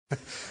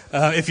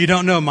If you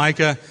don't know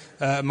Micah,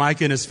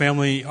 Micah and his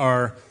family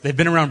they've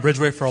been around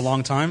Bridgeway for a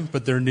long time,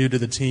 but they're new to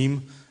the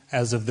team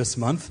as of this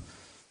month.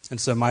 And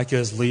so Micah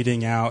is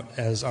leading out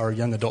as our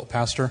young adult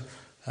pastor,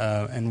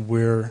 and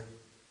we're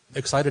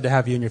excited to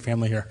have you and your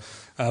family here.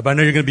 But I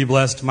know you're going to be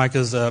blessed.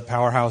 Micah's a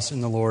powerhouse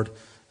in the Lord.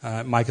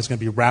 Micah's going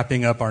to be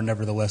wrapping up our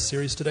Nevertheless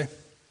series today.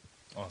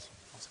 Awesome.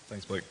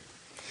 Thanks, Blake.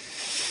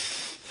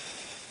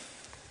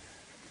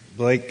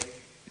 Blake,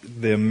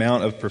 the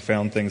amount of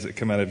profound things that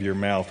come out of your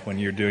mouth when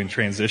you're doing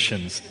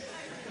transitions.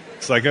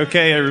 It's like,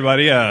 okay,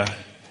 everybody,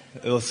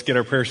 let's get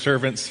our prayer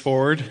servants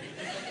forward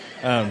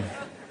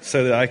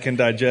so that I can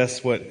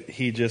digest what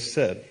he just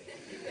said.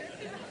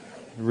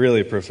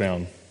 Really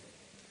profound.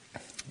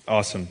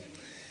 Awesome.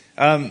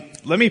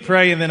 Let me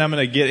pray, and then I'm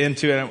going to get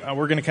into it.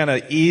 We're going to kind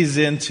of ease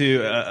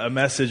into a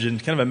message, and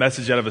kind of a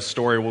message out of a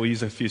story. We'll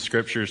use a few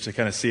scriptures to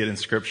kind of see it in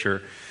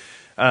Scripture.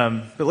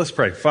 But let's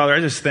pray. Father, I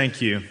just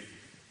thank you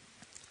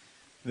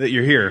that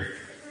you're here.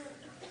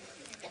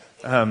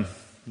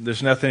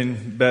 There's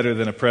nothing better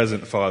than a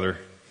present, Father.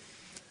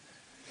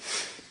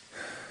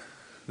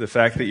 The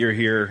fact that you're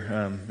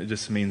here, it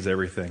just means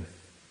everything.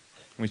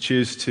 We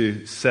choose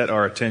to set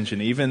our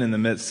attention, even in the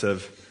midst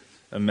of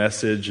a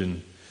message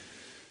and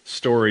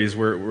stories.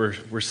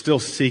 We're still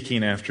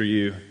seeking after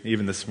you,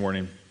 even this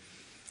morning.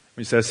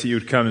 We just ask that you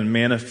would come and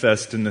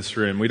manifest in this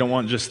room. We don't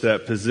want just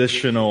that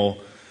positional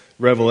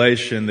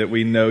revelation that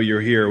we know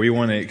you're here. We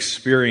want to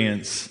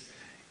experience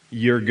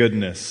your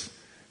goodness.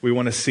 We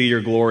want to see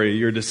your glory,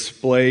 your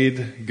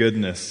displayed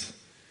goodness.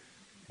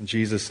 In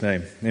Jesus'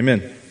 name,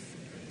 amen.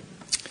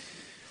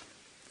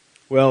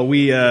 Well,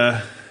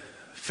 I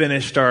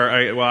finished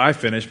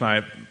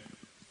my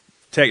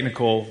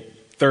technical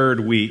third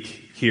week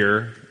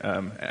here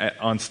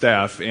on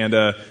staff, and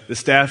the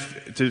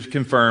staff, to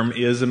confirm,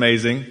 is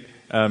amazing.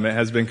 It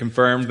has been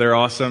confirmed. They're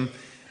awesome.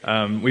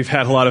 We've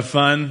had a lot of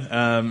fun,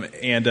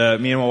 and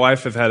me and my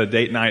wife have had a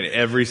date night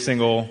every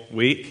single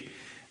week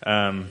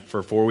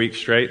for 4 weeks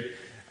straight.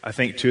 I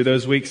think 2 of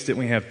those weeks, didn't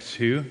we have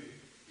 2?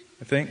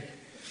 I think.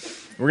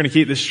 We're going to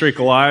keep this streak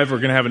alive. We're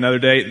going to have another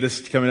date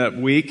this coming up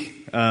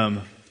week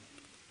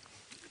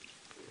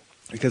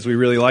because we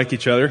really like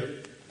each other.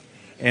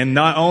 And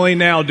not only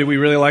now do we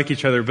really like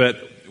each other, but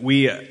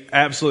we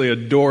absolutely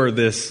adore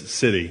this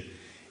city.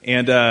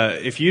 And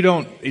if you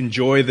don't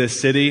enjoy this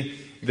city,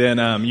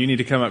 then you need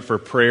to come up for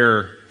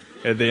prayer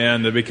at the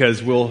end,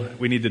 because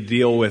we need to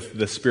deal with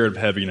the spirit of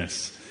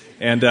heaviness.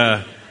 And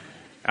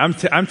I'm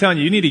telling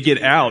you, you need to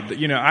get out.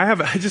 You know,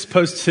 I just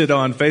posted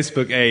on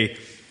Facebook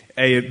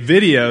a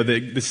video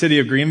that the city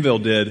of Greenville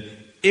did.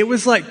 It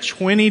was like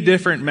 20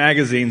 different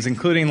magazines,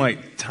 including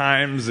like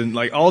Times and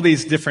like all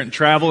these different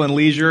travel and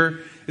leisure.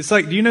 It's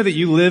like, do you know that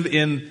you live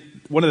in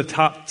one of the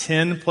top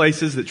 10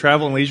 places that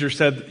Travel and Leisure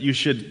said you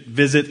should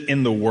visit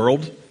in the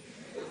world?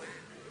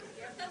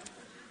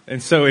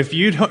 And so if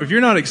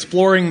you're not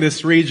exploring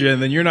this region,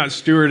 then you're not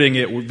stewarding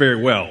it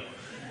very well.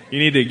 You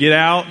need to get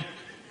out,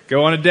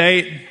 go on a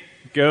date,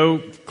 go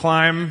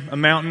climb a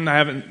mountain. I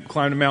haven't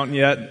climbed a mountain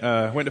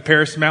yet. Went to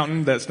Paris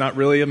Mountain. That's not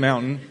really a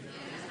mountain.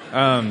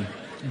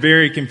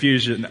 Very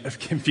confusing.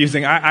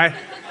 I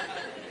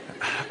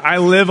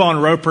live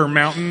on Roper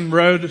Mountain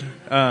Road.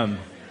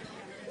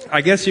 I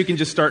guess you can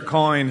just start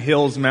calling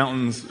hills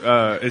mountains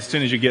as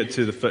soon as you get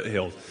to the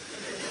foothills.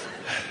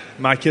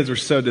 My kids were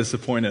so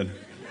disappointed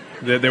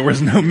that there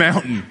was no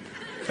mountain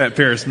at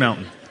Paris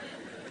Mountain.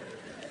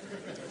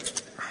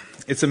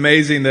 It's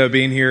amazing, though,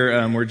 being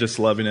here. We're just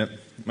loving it.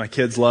 My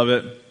kids love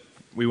it.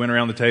 We went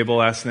around the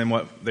table asking them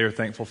what they were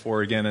thankful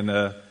for again.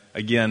 And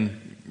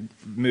again,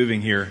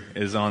 moving here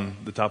is on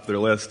the top of their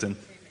list. And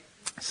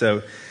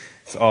so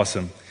it's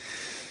awesome.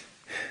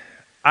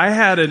 I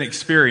had an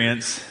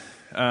experience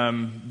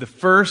the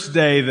first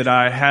day that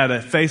I had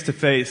a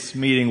face-to-face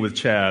meeting with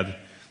Chad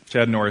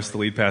Norris, the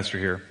lead pastor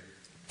here.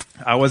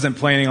 I wasn't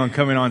planning on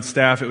coming on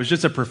staff. It was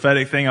just a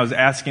prophetic thing. I was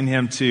asking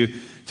him to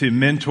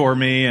mentor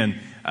me,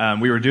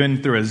 and we were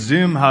doing through a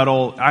Zoom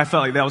huddle. I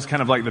felt like that was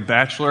kind of like The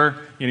Bachelor.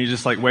 You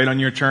just like wait on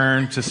your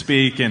turn to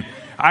speak, and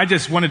I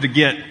just wanted to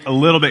get a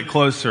little bit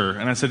closer.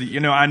 And I said,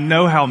 I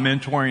know how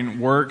mentoring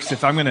works.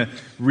 If I'm going to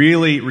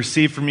really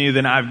receive from you,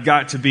 then I've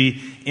got to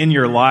be in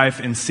your life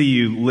and see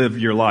you live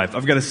your life.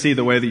 I've got to see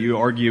the way that you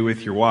argue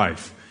with your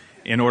wife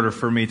in order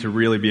for me to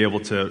really be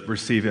able to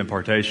receive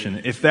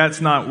impartation. If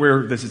that's not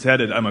where this is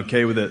headed, I'm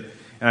okay with it.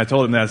 And I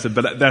told him that. I said,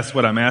 but that's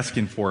what I'm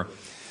asking for.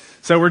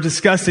 So we're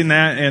discussing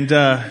that,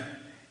 and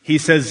he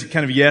says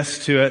kind of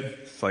yes to it.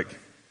 It's like,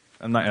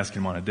 I'm not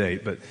asking him on a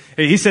date, but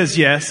he says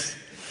yes.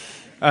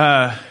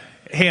 And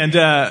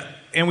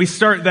we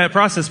start that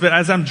process. But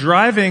as I'm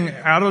driving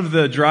out of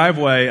the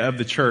driveway of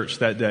the church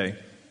that day,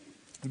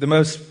 the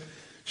most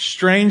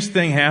strange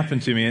thing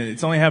happened to me.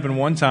 It's only happened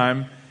one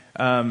time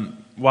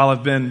while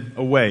I've been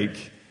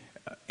awake,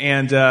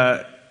 and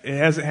it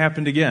hasn't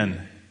happened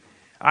again.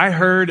 I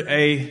heard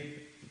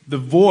the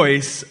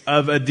voice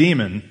of a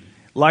demon,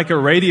 like a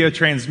radio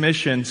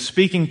transmission,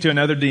 speaking to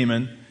another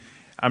demon.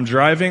 I'm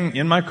driving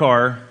in my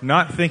car,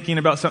 not thinking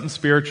about something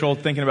spiritual,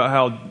 thinking about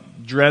how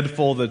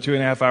dreadful the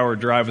 2.5-hour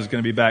drive was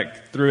going to be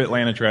back through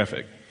Atlanta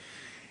traffic.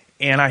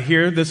 And I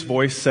hear this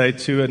voice say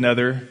to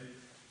another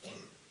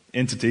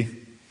entity,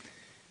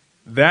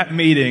 that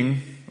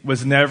meeting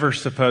was never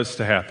supposed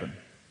to happen.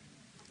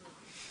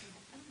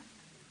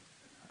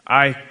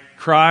 I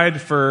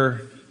cried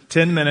for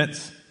 10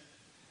 minutes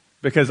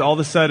because all of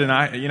a sudden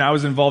I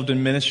was involved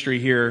in ministry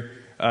here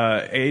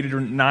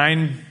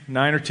 9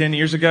 or 10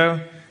 years ago.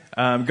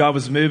 God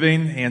was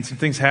moving and some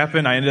things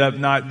happened. I ended up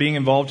not being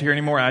involved here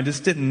anymore. I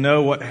just didn't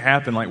know what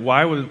happened. Like,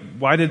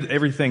 why did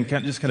everything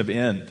just kind of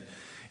end?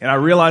 And I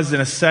realized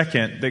in a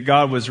second that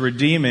God was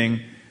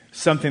redeeming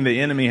something the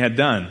enemy had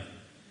done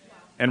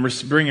and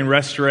bringing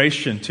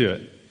restoration to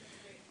it.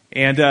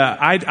 And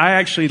I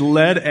actually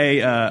led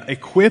a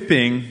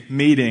equipping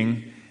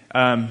meeting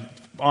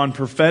on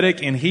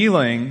prophetic and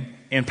healing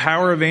and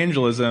power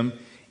evangelism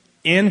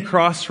in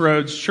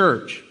Crossroads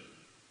Church.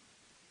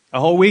 A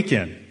whole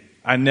weekend.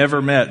 I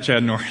never met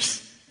Chad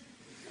Norris.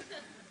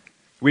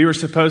 We were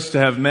supposed to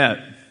have met,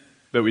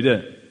 but we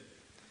didn't.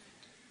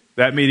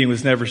 That meeting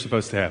was never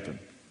supposed to happen.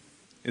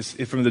 It's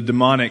from the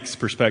demonic's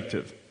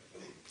perspective.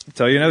 I'll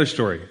tell you another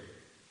story.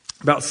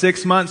 About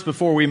 6 months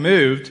before we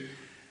moved,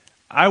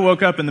 I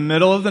woke up in the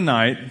middle of the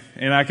night,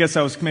 and I guess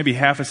I was maybe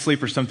half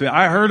asleep or something.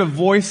 I heard a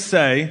voice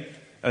say,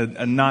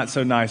 a not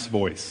so nice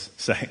voice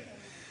say,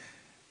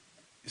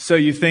 so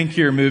you think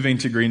you're moving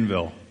to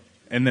Greenville?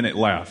 And then it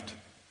laughed.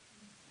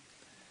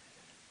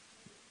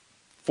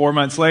 4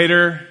 months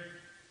later,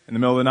 in the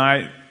middle of the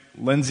night,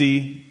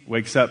 Lindsay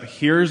wakes up,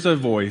 hears a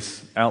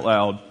voice out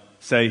loud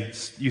say,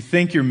 you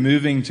think you're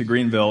moving to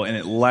Greenville, and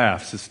it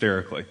laughs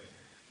hysterically.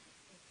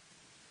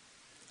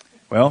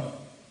 Well,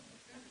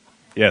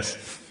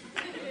 yes.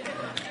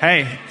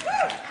 Hey,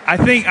 I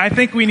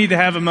think we need to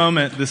have a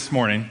moment this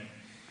morning.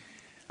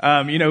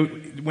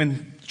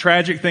 When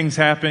tragic things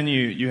happen,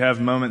 you have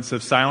moments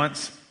of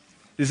silence.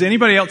 Does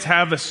anybody else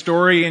have a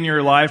story in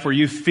your life where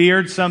you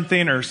feared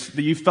something or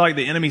you felt like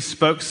the enemy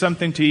spoke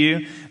something to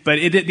you, but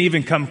it didn't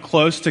even come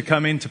close to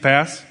coming to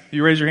pass?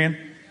 You raise your hand.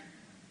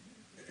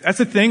 That's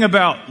the thing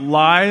about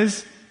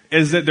lies,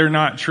 is that they're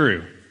not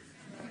true.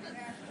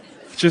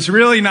 It's just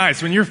really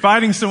nice. When you're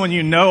fighting someone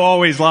you know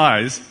always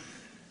lies,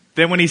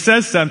 then when he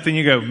says something,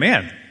 you go,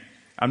 man,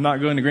 I'm not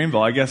going to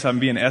Greenville. I guess I'm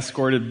being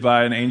escorted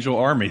by an angel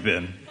army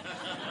then.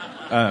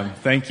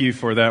 Thank you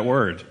for that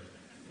word.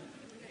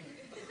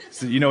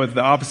 So you know what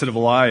the opposite of a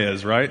lie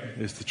is, right?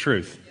 It's the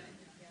truth.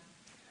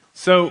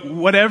 So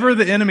whatever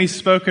the enemy's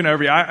spoken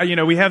over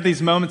you, we have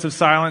these moments of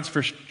silence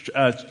for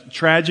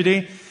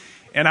tragedy,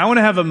 and I want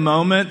to have a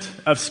moment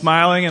of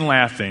smiling and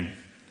laughing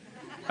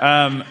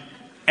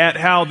at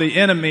how the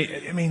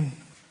enemy,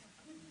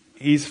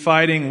 he's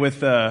fighting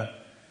with a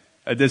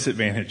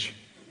disadvantage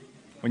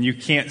when you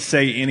can't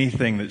say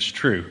anything that's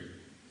true,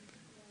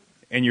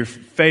 and you're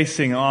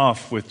facing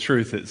off with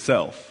truth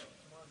itself.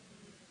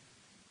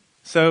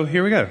 So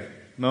here we go.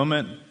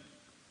 Moment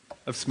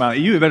of smile.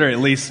 You better at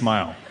least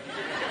smile.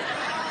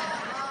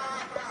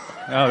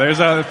 Oh, there's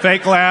a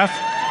fake laugh.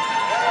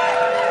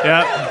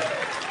 Yep.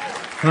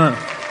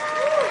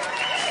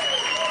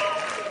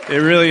 It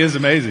really is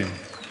amazing.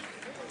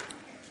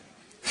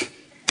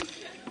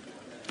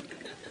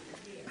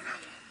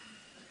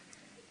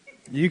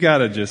 You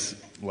gotta just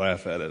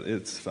laugh at it.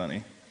 It's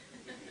funny.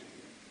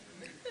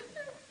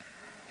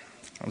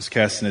 I was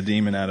casting a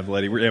demon out of a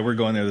lady. We're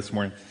going there this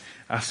morning.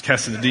 I was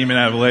casting a demon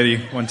out of a lady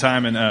one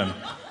time in a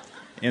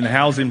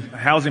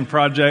housing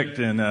project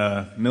in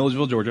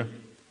Milledgeville, Georgia.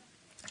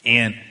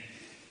 And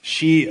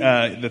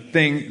the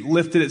thing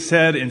lifted its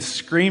head and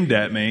screamed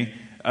at me,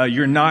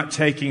 you're not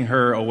taking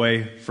her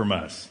away from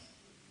us.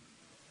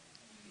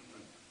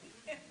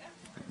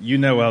 You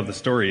know how the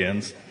story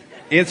ends.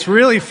 It's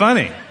really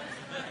funny.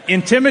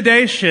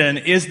 Intimidation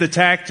is the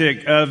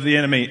tactic of the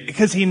enemy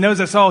because he knows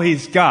that's all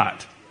he's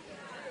got.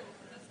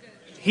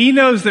 He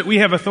knows that we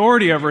have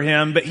authority over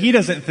him, but he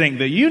doesn't think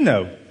that you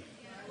know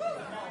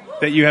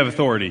that you have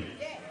authority.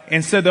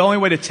 And so the only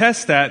way to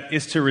test that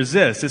is to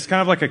resist. It's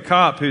kind of like a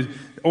cop who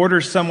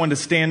orders someone to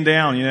stand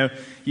down.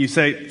 You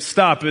say,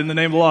 stop in the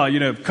name of the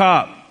law.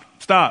 Cop,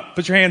 stop,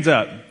 put your hands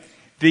up.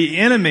 The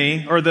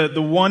enemy, or the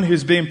one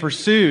who's being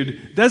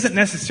pursued, doesn't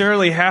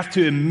necessarily have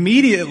to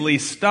immediately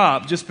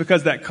stop just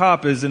because that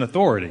cop is in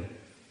authority.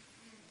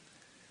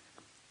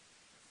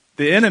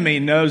 The enemy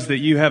knows that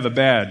you have a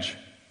badge.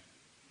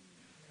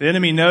 The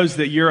enemy knows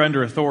that you're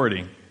under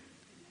authority.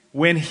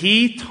 When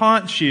he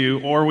taunts you,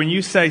 or when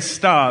you say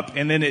stop,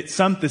 and then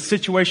the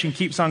situation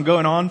keeps on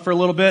going on for a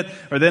little bit,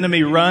 or the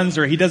enemy runs,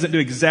 or he doesn't do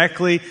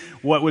exactly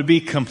what would be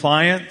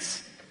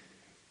compliance,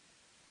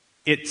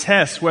 it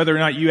tests whether or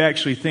not you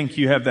actually think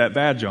you have that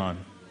badge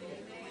on.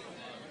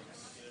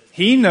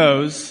 He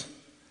knows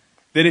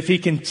that if he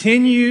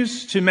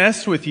continues to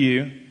mess with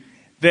you,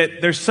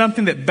 that there's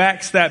something that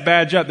backs that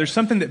badge up. There's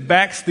something that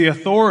backs the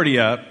authority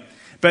up.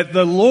 But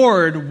the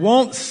Lord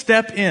won't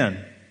step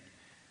in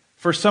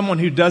for someone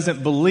who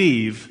doesn't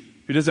believe,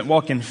 who doesn't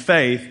walk in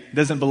faith,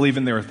 doesn't believe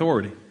in their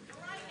authority.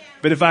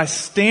 But if I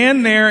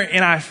stand there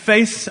and I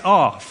face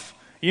off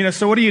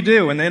So what do you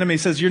do when the enemy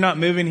says, you're not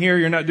moving here,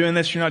 you're not doing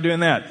this, you're not doing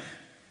that?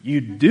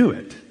 You do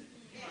it.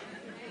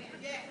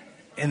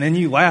 And then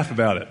you laugh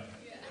about it.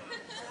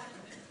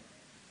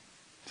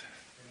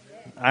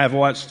 I have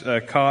watched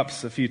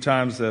Cops a few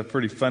times, a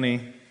pretty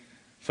funny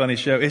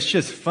show. It's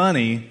just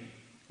funny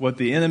what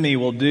the enemy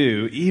will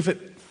do, even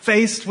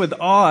faced with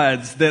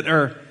odds that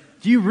are,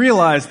 do you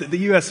realize that the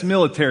U.S.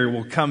 military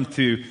will come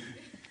to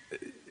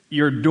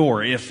your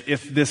door if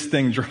this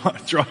thing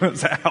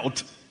draws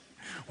out?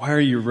 Why are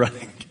you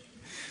running?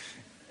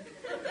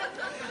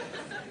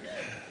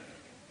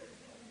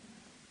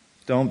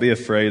 Don't be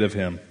afraid of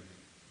him.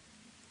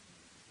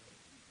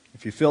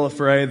 If you feel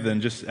afraid,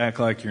 then just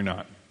act like you're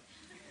not.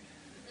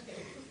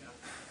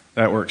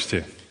 That works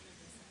too.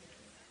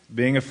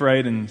 Being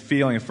afraid and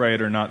feeling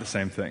afraid are not the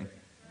same thing.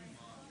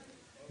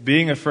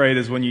 Being afraid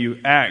is when you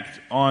act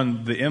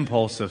on the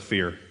impulse of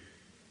fear.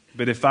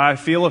 But if I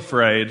feel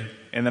afraid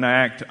and then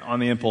I act on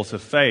the impulse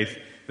of faith,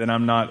 then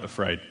I'm not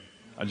afraid.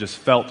 I just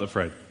felt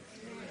afraid.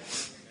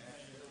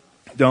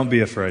 Don't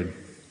be afraid.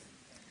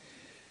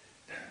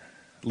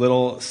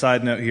 Little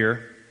side note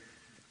here.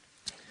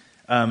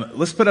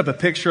 Let's put up a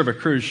picture of a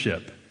cruise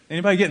ship.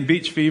 Anybody getting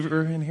beach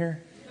fever in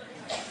here?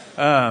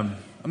 I'm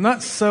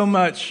not so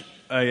much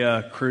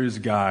a cruise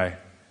guy.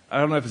 I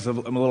don't know if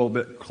I'm a little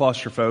bit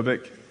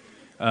claustrophobic.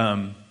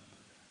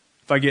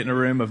 If I get in a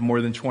room of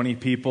more than 20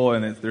 people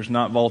and there's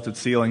not vaulted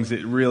ceilings,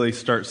 it really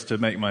starts to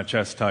make my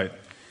chest tight.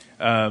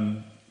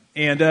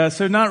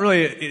 So not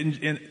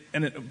really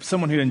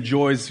someone who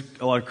enjoys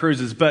a lot of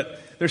cruises, but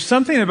there's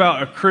something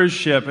about a cruise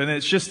ship, and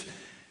it's just,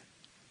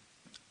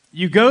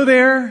 you go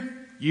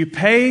there, you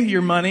pay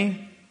your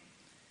money,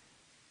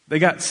 they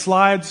got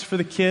slides for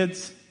the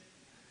kids.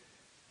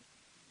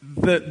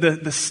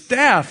 The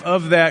staff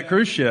of that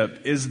cruise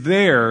ship is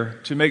there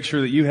to make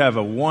sure that you have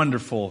a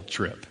wonderful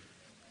trip.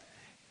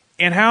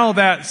 And how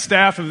that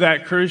staff of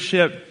that cruise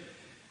ship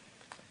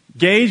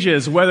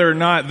gauges whether or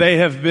not they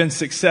have been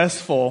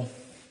successful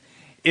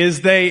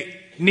is they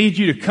need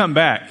you to come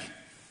back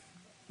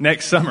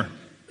next summer.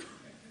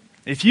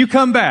 If you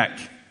come back,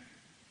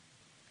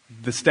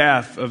 the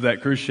staff of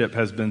that cruise ship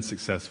has been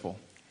successful.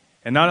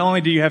 And not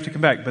only do you have to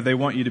come back, but they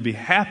want you to be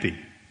happy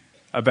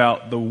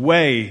about the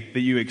way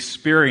that you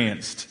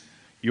experienced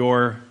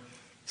your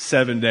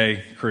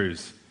 7-day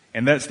cruise.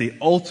 And that's the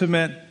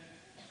ultimate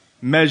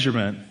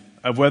measurement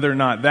of whether or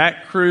not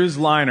that cruise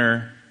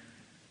liner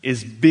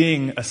is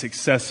being a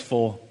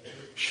successful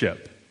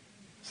ship.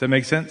 Does that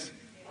make sense?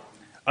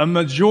 A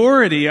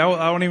majority, I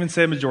won't even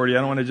say a majority, I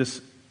don't want to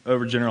just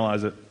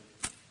overgeneralize it.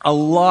 A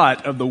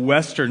lot of the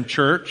Western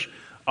church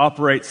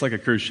operates like a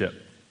cruise ship.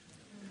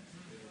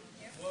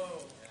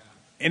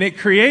 And it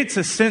creates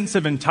a sense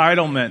of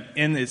entitlement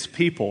in its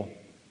people.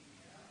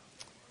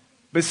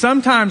 But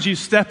sometimes you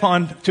step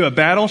on to a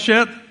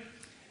battleship.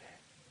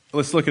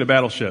 Let's look at a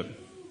battleship.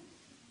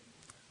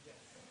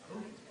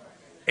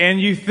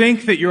 And you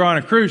think that you're on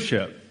a cruise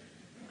ship.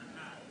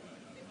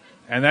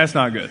 And that's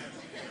not good.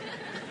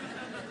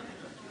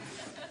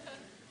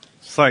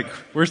 It's like,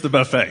 where's the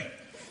buffet?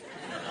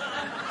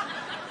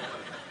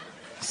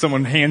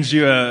 Someone hands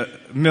you a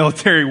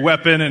military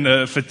weapon and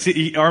a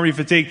army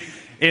fatigue.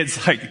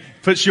 It's like,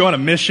 puts you on a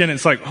mission.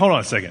 It's like, hold on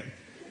a second.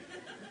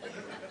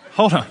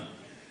 Hold on.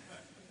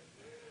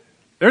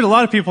 There's a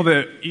lot of people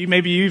that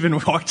maybe you even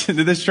walked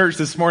into this church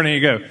this morning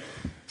and you go,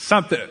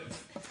 something.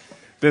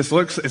 It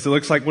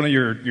looks like one of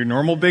your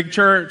normal big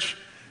church.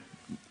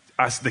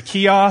 The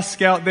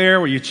kiosk out there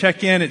where you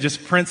check in, it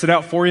just prints it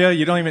out for you.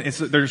 You don't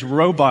even. There's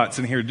robots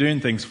in here doing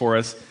things for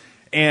us,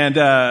 and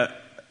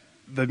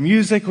the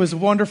music was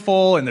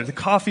wonderful, and there's the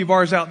coffee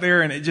bars out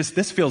there, and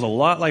this feels a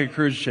lot like a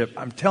cruise ship.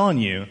 I'm telling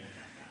you,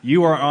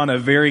 you are on a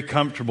very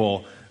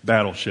comfortable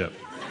battleship.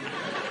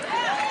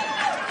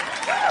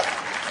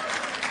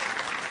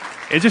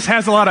 It just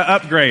has a lot of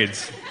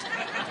upgrades.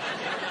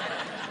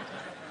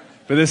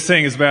 But this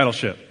thing is a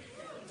battleship.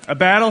 A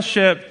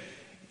battleship,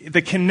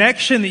 the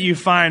connection that you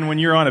find when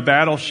you're on a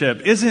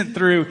battleship isn't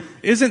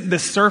the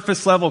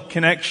surface level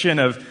connection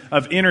of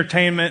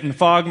entertainment and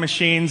fog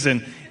machines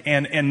and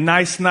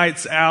nice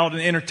nights out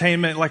and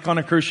entertainment like on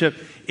a cruise ship.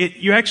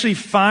 You actually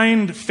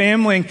find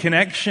family and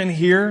connection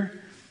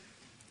here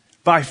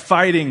by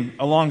fighting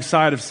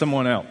alongside of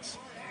someone else.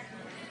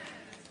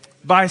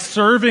 By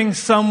serving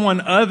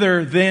someone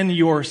other than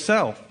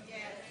yourself.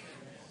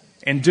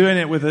 And doing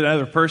it with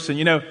another person.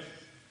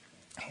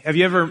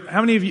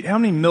 How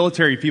many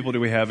military people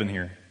do we have in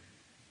here?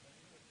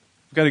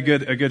 We've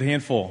got a good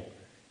handful.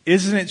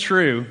 Isn't it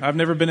true? I've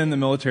never been in the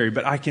military,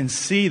 but I can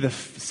see the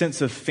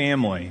sense of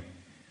family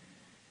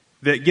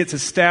that gets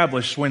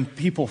established when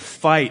people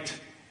fight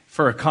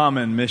for a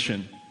common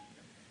mission.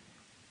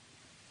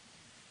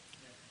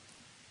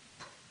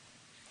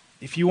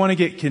 If you want to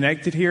get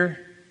connected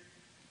here,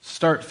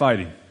 start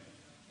fighting.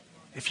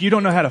 If you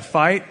don't know how to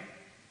fight,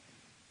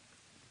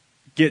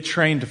 get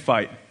trained to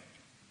fight.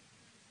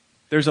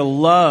 There's a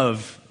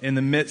love in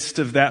the midst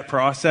of that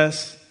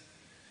process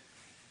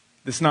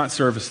that's not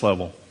service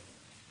level.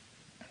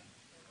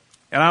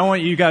 And I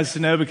want you guys to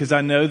know, because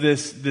I know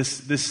this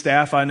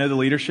staff, I know the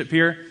leadership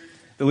here.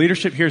 The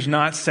leadership here is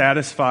not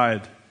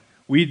satisfied.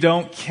 We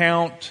don't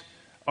count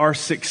our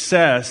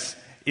success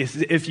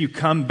if you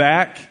come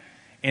back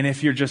and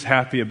if you're just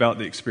happy about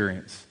the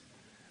experience.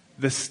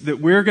 That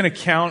we're going to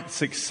count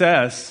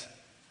success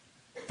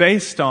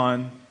based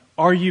on,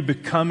 are you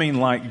becoming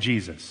like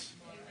Jesus?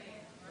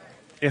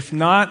 If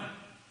not,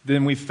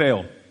 then we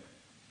failed.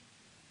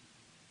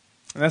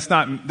 And that's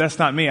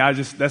not me.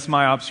 That's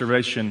my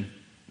observation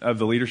of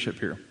the leadership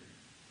here.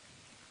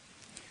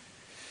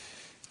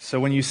 So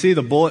when you see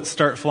the bullets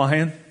start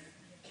flying,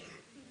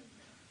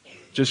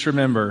 just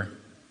remember,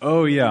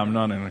 oh yeah, I'm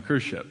not on a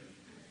cruise ship.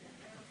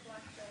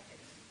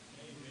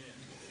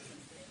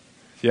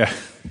 Yeah.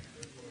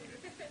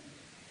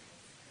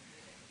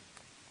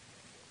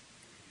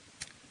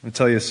 I'm going to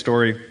tell you a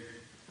story,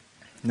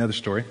 another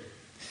story.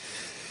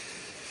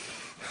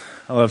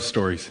 I love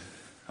stories.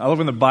 I love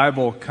when the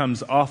Bible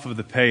comes off of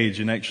the page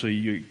and actually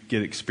you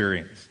get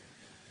experience.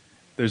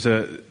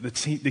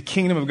 The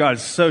kingdom of God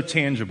is so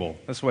tangible.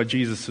 That's why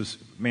Jesus was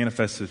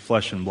manifested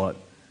flesh and blood.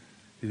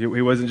 He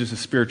wasn't just a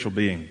spiritual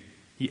being.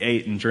 He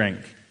ate and drank.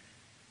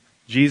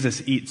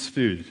 Jesus eats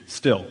food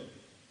still.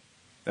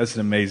 That's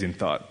an amazing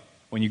thought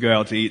when you go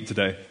out to eat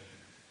today.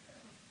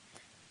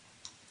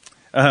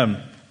 About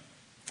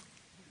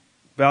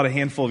a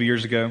handful of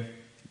years ago,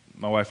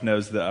 my wife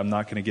knows that I'm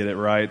not going to get it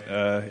right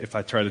if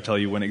I try to tell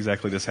you when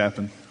exactly this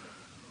happened.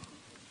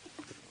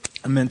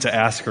 I meant to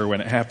ask her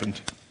when it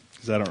happened,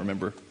 because I don't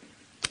remember.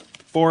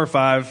 4 or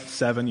 5,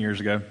 7 years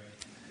ago,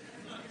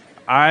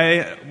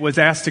 I was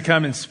asked to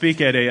come and speak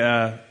at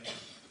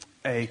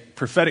a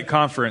prophetic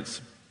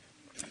conference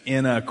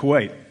in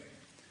Kuwait.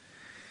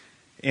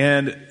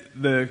 And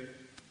the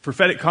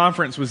prophetic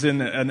conference was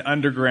in an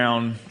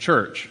underground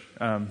church.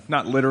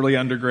 Not literally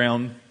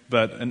underground,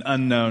 but an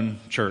unknown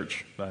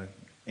church.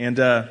 And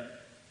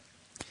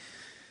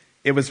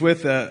it was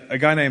with a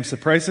guy named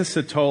Saprasa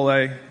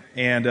Satole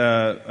and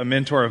a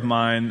mentor of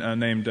mine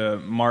named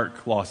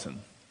Mark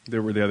Lawson.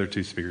 There were the other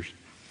two speakers.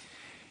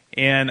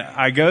 And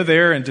I go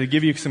there, and to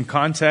give you some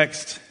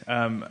context,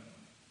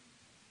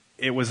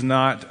 it was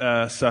not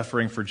a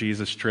Suffering for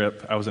Jesus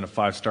trip. I was in a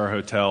 5-star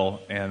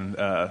hotel, and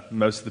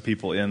most of the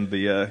people in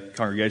the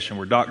congregation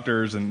were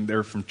doctors, and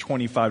they're from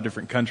 25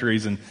 different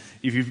countries. And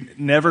if you've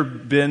never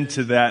been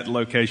to that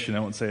location,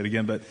 I won't say it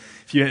again, but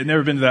if you've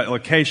never been to that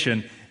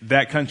location,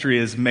 that country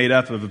is made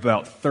up of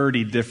about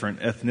 30 different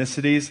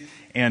ethnicities,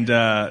 and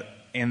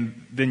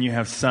then you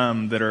have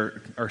some that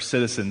are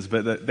citizens,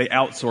 but they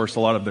outsource a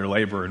lot of their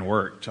labor and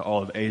work to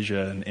all of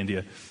Asia and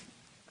India.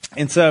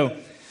 And so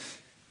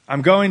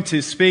I'm going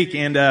to speak,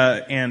 and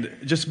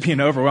just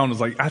being overwhelmed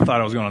was like, I thought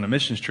I was going on a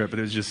missions trip, but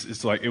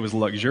it was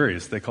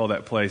luxurious. They call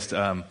that place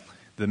the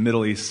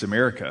Middle East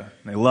America.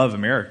 And they love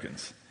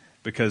Americans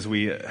because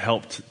we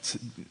helped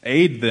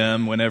aid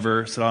them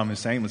whenever Saddam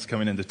Hussein was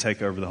coming in to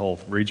take over the whole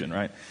region,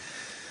 right?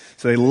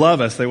 So they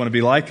love us. They want to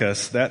be like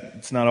us.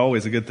 That's not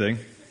always a good thing.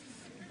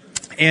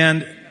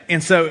 And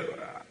so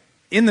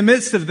in the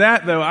midst of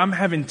that, though, I'm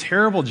having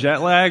terrible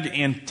jet lag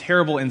and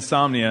terrible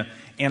insomnia.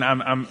 And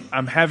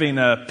I'm having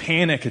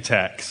panic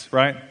attacks,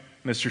 right,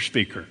 Mr.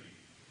 Speaker,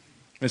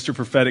 Mr.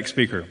 Prophetic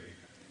Speaker.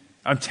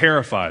 I'm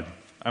terrified.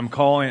 I'm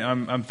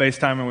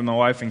FaceTiming with my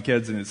wife and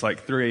kids, and it's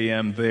like 3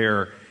 a.m.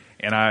 there,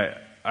 and I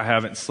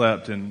haven't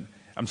slept, and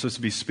I'm supposed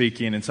to be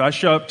speaking. And so I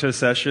show up to a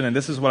session, and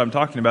this is what I'm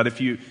talking about. If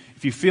you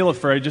feel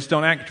afraid, just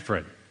don't act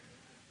afraid.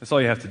 That's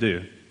all you have to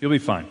do. You'll be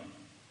fine.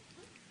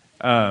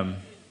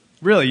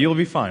 Really, you'll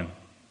be fine.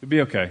 You'll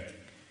be okay.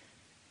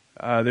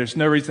 There's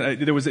no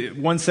reason. There was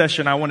one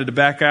session I wanted to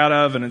back out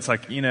of, and it's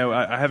like,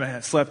 I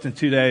haven't slept in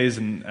 2 days,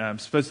 and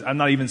I'm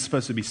not even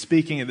supposed to be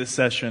speaking at this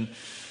session.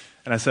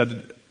 And I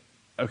said,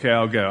 okay,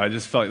 I'll go. I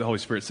just felt like the Holy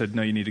Spirit said,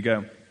 no, you need to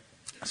go.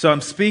 So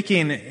I'm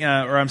speaking,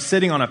 or I'm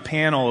sitting on a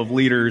panel of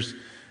leaders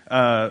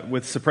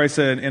with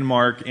Saprasa and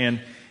Mark,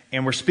 and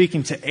we're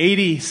speaking to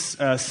 80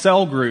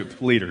 cell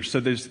group leaders. So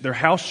they're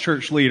house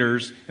church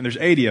leaders, and there's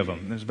 80 of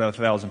them. There's about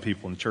 1,000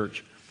 people in the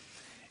church.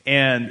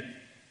 And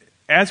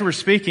as we're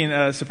speaking,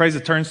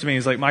 Saprasa turns to me and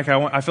he's like,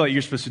 Micah, I feel like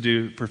you're supposed to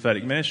do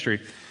prophetic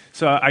ministry.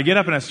 So I get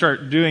up and I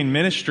start doing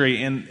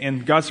ministry,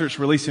 and God starts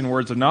releasing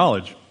words of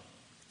knowledge.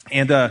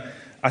 And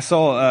I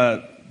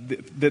saw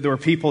that there were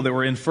people that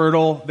were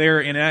infertile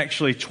there, and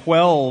actually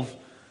 12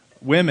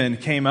 women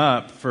came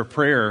up for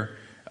prayer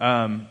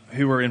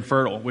who were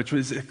infertile, which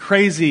was a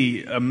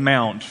crazy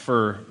amount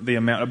for the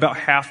amount. About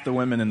half the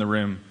women in the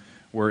room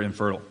were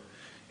infertile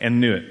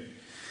and knew it.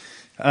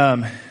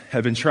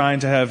 Had been trying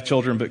to have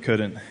children but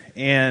couldn't.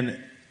 And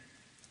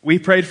we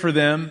prayed for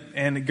them,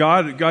 and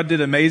God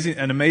did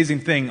an amazing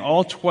thing.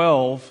 All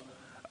 12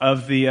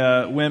 of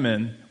the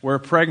women were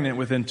pregnant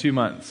within 2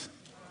 months.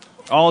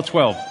 All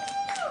 12.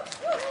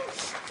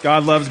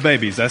 God loves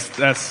babies.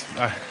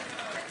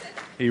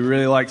 He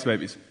really likes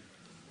babies.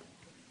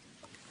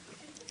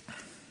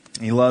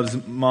 He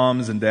loves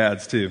moms and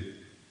dads too.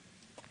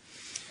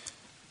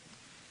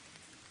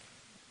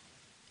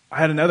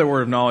 had another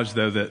word of knowledge,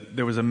 though, that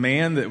there was a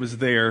man that was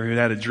there who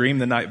had a dream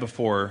the night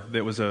before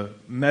that was a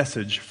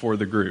message for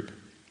the group.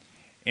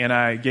 And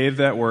I gave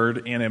that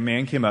word, and a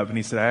man came up, and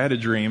he said, I had a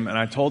dream, and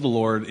I told the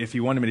Lord, if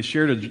he wanted me to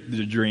share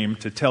the dream,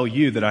 to tell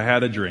you that I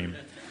had a dream.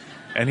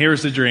 And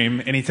here's the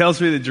dream. And he tells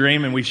me the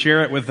dream, and we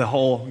share it with the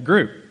whole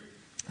group.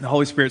 The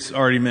Holy Spirit's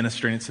already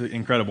ministering. It's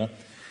incredible.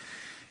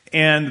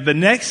 And the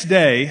next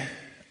day,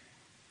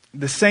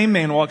 the same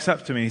man walks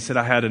up to me, and he said,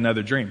 I had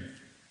another dream.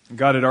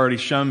 God had already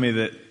shown me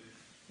that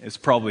it's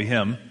probably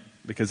him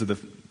because of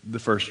the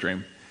first dream.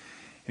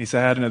 And he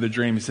said, I had another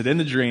dream. He said, in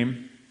the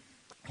dream,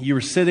 you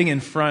were sitting in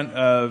front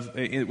of,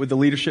 with the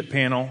leadership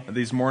panel,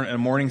 a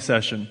morning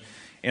session,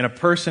 and a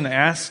person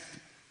asked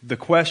the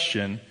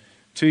question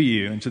to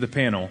you and to the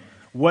panel,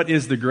 what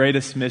is the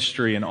greatest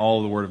mystery in all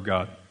of the Word of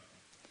God?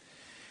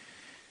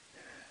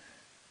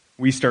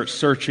 We start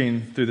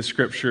searching through the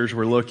Scriptures,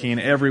 we're looking,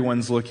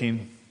 everyone's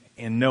looking,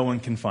 and no one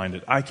can find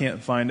it. I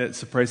can't find it,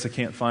 Sapresa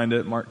can't find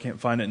it, Mark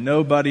can't find it,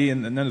 nobody,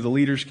 and none of the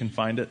leaders can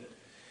find it.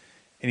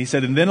 And he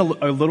said, and then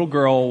a little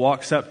girl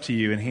walks up to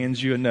you and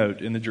hands you a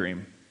note in the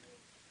dream.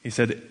 He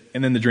said,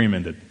 and then the dream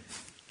ended.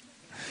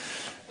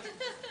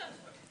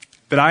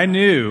 But I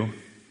knew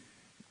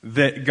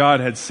that God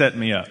had set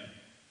me up.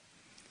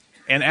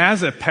 And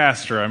as a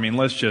pastor, let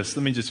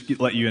me just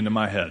let you into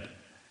my head.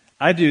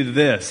 I do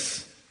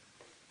this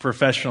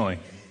professionally.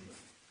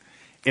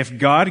 If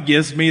God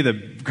gives me the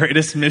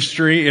greatest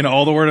mystery in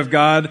all the Word of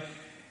God,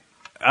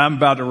 I'm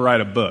about to write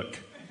a book.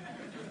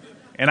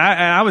 And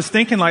I was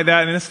thinking like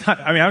that, and it's not,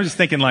 I was just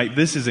thinking like,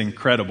 this is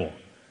incredible.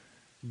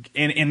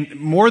 And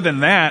more than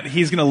that,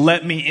 he's going to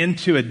let me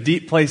into a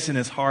deep place in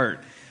his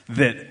heart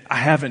that I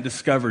haven't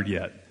discovered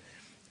yet.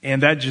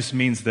 And that just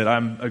means that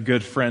I'm a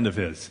good friend of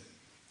his,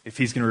 if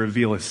he's going to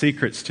reveal his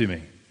secrets to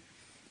me.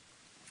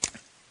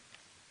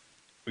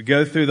 We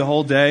go through the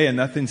whole day and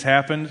nothing's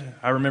happened.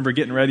 I remember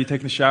getting ready,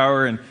 taking a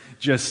shower, and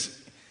just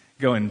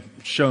going,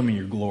 show me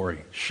your glory,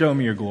 show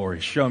me your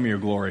glory, show me your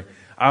glory.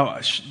 I'll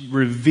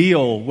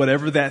reveal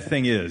whatever that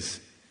thing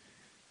is.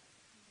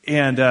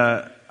 And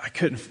I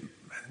couldn't...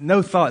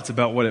 No thoughts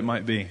about what it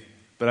might be,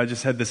 but I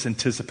just had this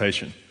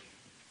anticipation.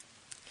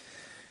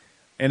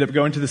 End up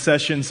going to the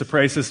session,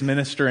 Saprasa's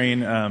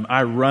ministering.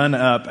 I run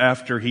up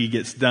after he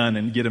gets done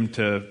and get him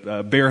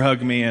to bear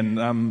hug me, and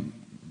I'm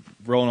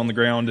rolling on the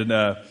ground. And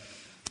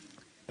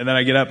then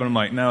I get up and I'm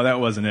like, no,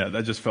 that wasn't it.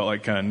 That just felt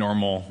like kind of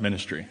normal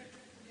ministry.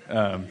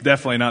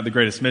 Definitely not the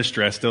greatest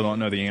mystery. I still don't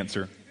know the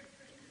answer.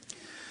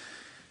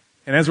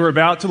 And as we're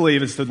about to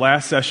leave, it's the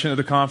last session of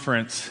the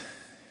conference.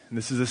 And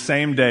this is the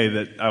same day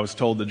that I was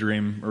told the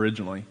dream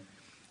originally.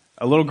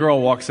 A little girl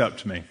walks up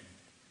to me.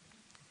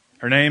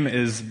 Her name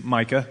is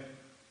Micah.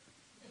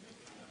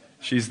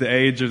 She's the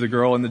age of the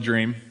girl in the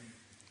dream.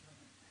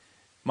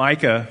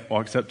 Micah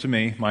walks up to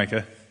me,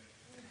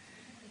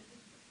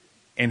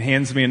 and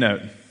hands me a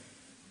note.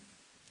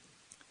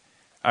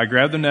 I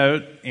grabbed the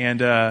note,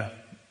 and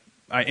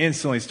I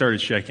instantly started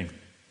shaking.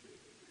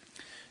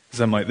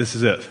 Because I'm like, this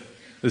is it.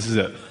 This is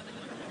it.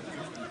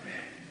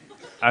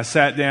 I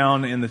sat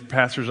down in the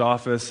pastor's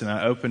office and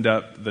I opened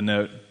up the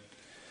note.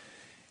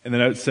 And the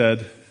note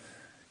said,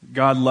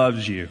 God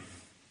loves you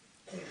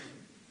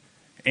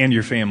and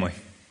your family.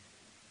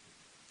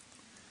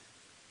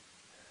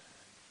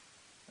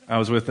 I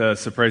was with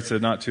Sapresa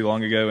not too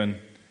long ago, and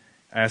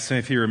I asked him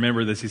if he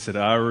remembered this. He said,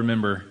 I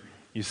remember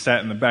you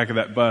sat in the back of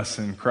that bus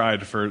and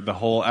cried for the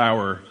whole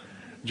hour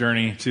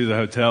journey to the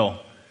hotel.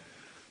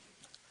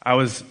 I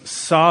was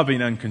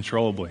sobbing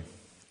uncontrollably.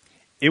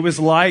 It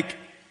was like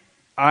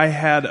I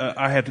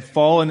had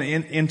fallen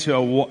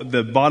into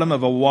the bottom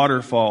of a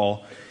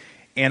waterfall,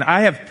 and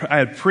I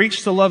had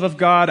preached the love of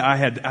God. I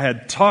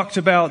had talked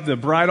about the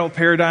bridal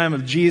paradigm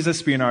of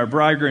Jesus being our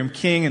bridegroom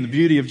king and the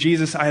beauty of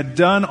Jesus. I had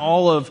done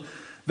all of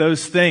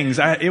those things.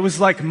 It was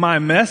like my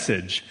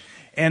message,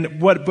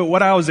 but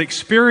what I was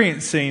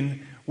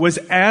experiencing was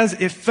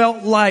it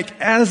felt like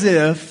as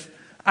if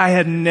I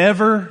had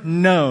never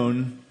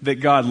known that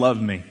God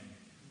loved me.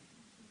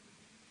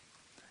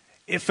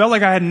 It felt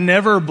like I had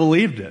never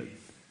believed it.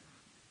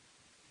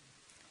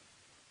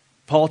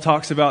 Paul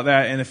talks about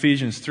that in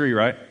Ephesians 3,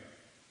 right?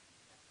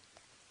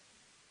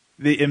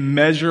 The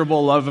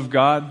immeasurable love of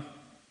God.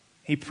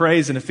 He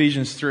prays in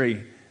Ephesians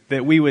 3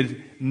 that we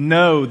would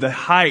know the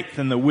height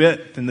and the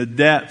width and the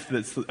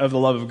depth of the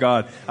love of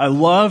God. A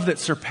love that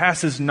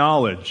surpasses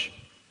knowledge.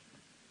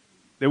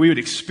 That we would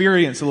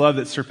experience a love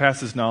that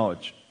surpasses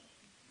knowledge.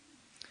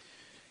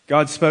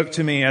 God spoke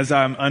to me as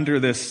I'm under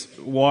this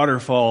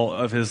waterfall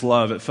of His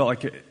love. It felt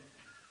like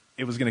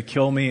it was going to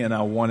kill me, and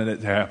I wanted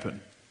it to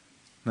happen.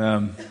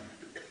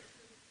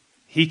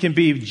 He can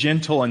be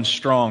gentle and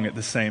strong at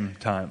the same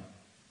time.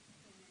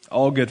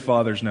 All good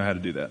fathers know how to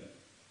do that.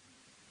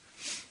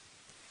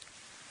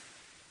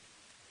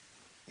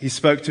 He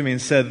spoke to me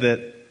and said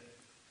that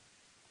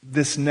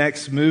this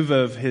next move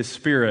of His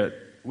Spirit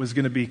was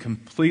going to be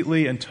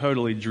completely and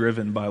totally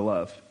driven by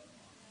love.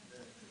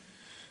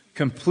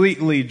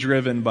 Completely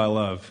driven by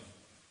love.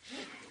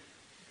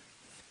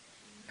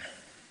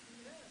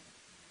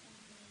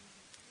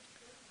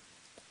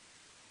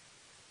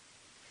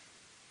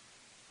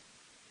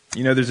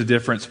 You know, there's a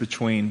difference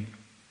between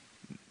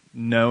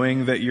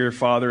knowing that your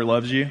Father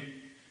loves you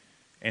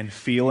and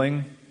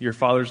feeling your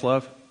Father's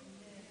love.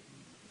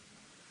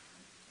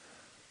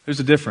 There's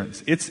a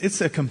difference.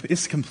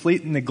 It's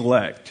complete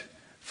neglect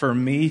for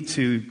me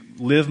to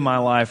live my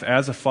life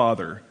as a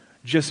father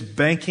just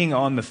banking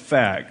on the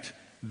fact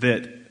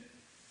that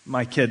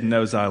my kid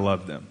knows I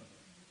love them.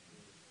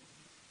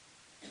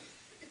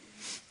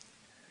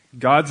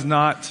 God's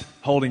not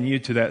holding you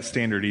to that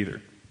standard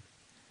either.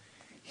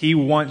 He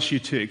wants you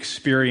to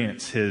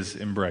experience His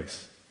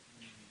embrace.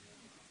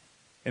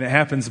 And it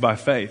happens by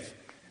faith.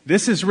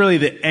 This is really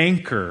the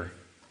anchor.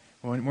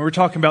 When we're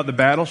talking about the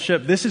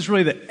battleship, this is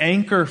really the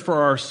anchor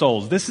for our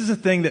souls. This is the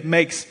thing that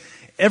makes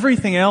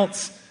everything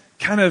else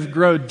kind of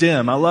grow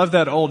dim. I love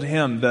that old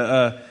hymn,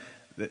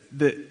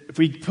 if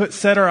we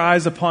set our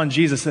eyes upon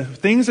Jesus, the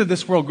things of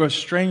this world grow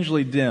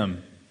strangely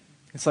dim.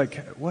 It's like,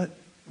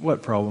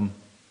 what problem?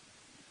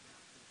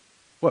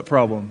 What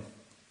problem?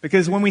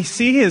 Because when we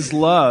see His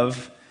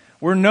love,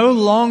 we're no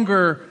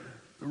longer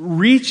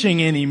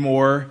reaching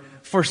anymore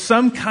for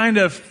some kind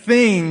of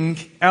thing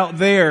out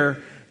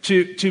there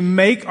to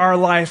make our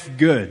life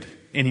good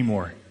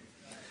anymore.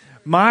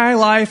 My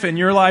life and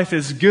your life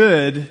is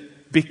good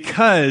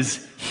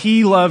because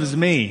He loves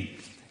me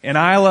and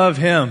I love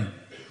Him.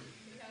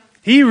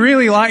 He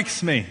really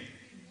likes me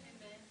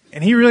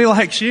and He really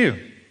likes you.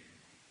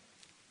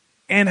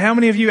 And how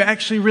many of you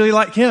actually really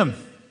like Him?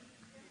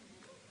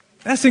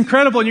 That's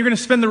incredible, and you're going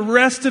to spend the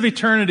rest of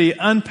eternity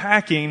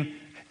unpacking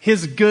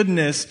His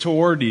goodness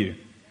toward you.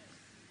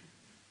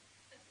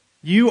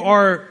 You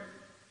are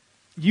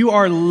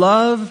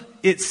love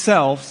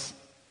itself's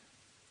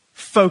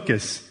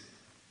focus.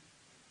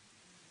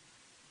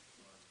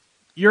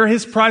 You're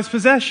His prized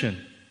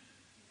possession.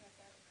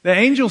 The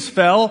angels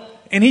fell,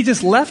 and He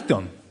just left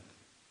them.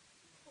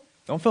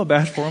 Don't feel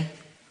bad for them.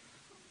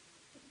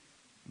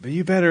 But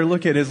you better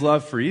look at His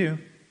love for you.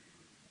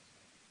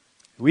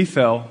 We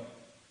fell.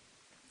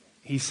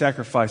 He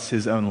sacrificed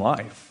His own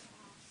life.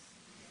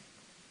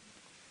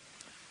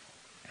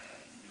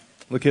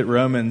 Look at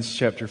Romans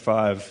chapter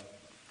 5,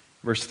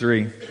 verse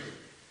 3.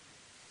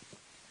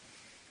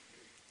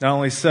 Not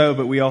only so,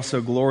 but we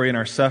also glory in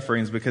our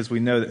sufferings because we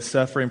know that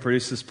suffering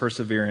produces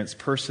perseverance,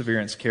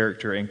 perseverance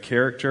character, and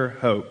character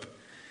hope.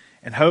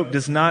 And hope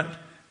does not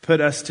put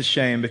us to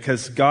shame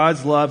because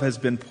God's love has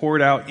been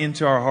poured out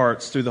into our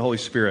hearts through the Holy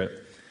Spirit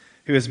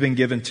who has been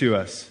given to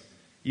us.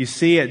 You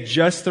see, at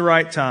just the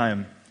right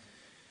time,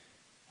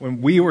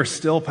 when we were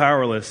still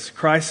powerless,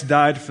 Christ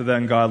died for the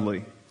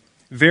ungodly.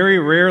 Very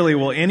rarely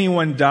will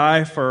anyone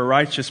die for a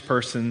righteous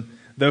person,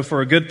 though for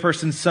a good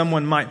person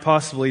someone might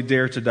possibly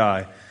dare to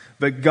die.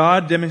 But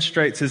God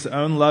demonstrates His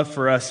own love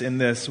for us in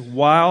this: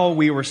 while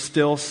we were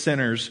still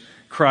sinners,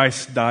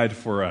 Christ died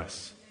for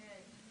us.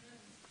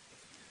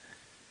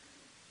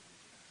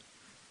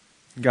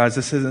 Guys,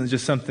 this isn't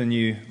just something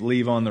you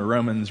leave on the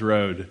Romans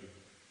road.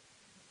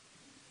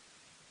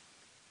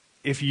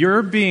 If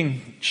you're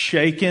being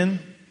shaken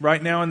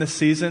right now in this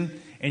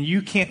season, and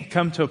you can't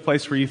come to a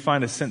place where you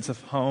find a sense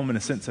of home and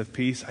a sense of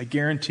peace, I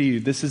guarantee you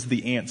this is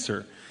the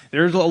answer.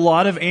 There's a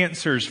lot of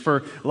answers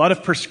for a lot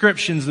of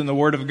prescriptions in the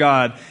Word of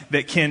God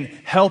that can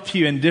help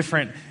you in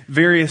different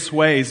various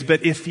ways.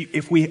 But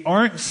if we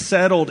aren't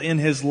settled in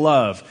His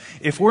love,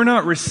 if we're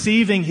not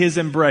receiving His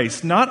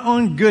embrace, not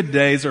on good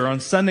days or on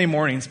Sunday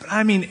mornings, but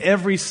I mean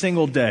every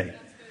single day.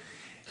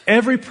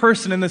 Every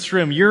person in this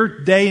room,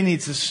 your day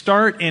needs to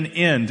start and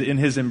end in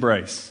His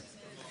embrace.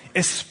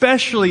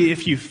 Especially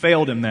if you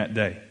failed Him that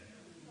day.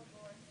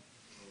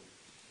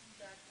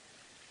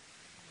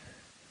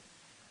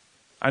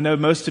 I know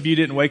most of you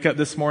didn't wake up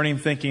this morning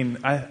thinking,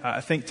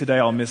 I think today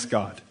I'll miss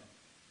God.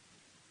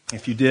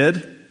 If you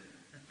did,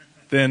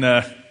 then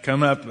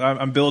come up.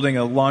 I'm building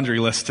a laundry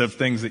list of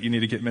things that you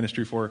need to get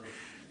ministry for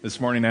this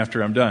morning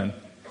after I'm done.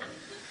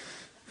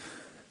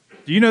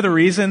 Do you know the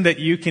reason that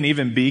you can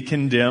even be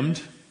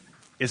condemned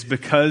is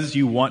because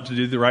you want to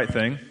do the right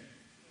thing?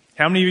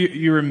 How many of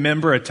you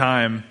remember a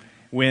time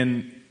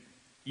when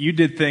you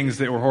did things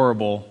that were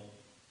horrible,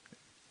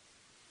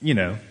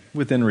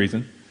 within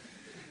reason?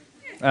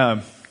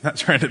 Not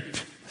trying to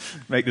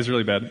make this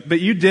really bad, but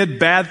you did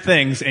bad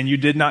things and you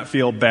did not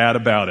feel bad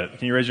about it.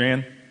 Can you raise your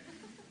hand?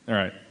 All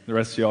right. The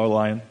rest of y'all are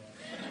lying.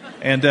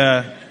 And,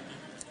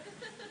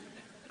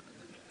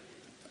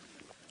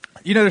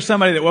 there's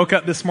somebody that woke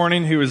up this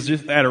morning who was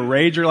just at a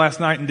rager last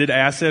night and did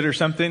acid or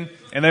something,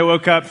 and they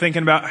woke up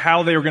thinking about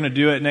how they were going to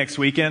do it next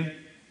weekend,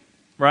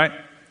 right?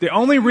 The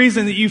only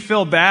reason that you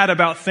feel bad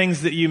about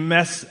things that you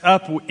mess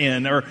up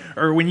in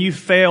or when you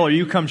fail or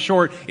you come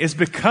short is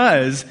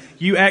because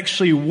you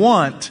actually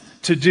want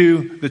to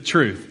do the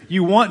truth.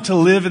 You want to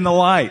live in the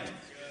light.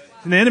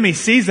 And the enemy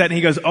sees that and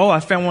he goes, oh, I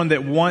found one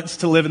that wants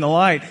to live in the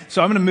light,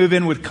 so I'm going to move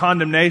in with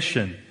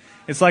condemnation.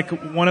 It's like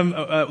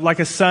like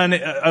a son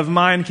of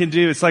mine can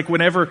do. It's like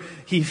whenever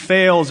he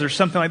fails or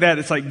something like that,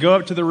 it's like go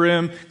up to the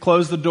room,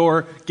 close the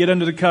door, get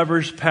under the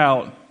covers,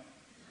 pout.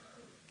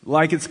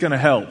 Like it's going to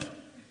help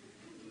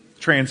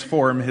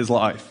transform his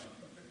life.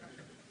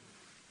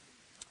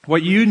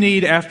 What you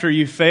need after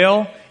you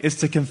fail is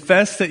to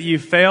confess that you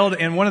failed.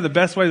 And one of the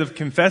best ways of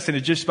confessing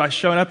is just by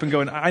showing up and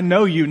going, I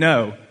know you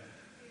know.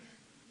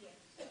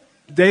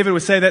 David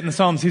would say that in the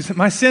Psalms. He said,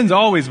 my sin's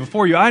always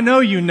before you. I know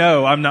you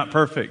know I'm not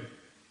perfect.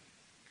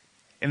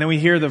 And then we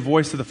hear the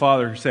voice of the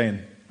Father saying,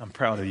 I'm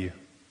proud of you.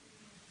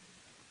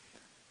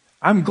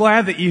 I'm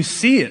glad that you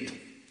see it.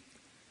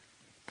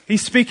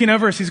 He's speaking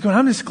over us. He's going,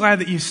 I'm just glad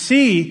that you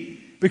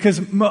see, because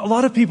a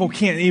lot of people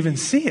can't even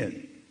see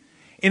it.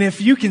 And if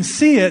you can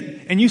see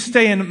it and you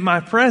stay in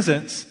my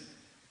presence,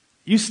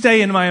 you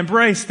stay in my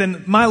embrace,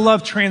 then my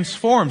love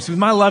transforms, because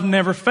my love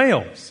never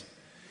fails.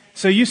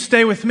 So you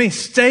stay with me.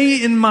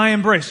 Stay in my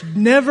embrace.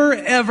 Never,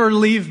 ever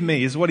leave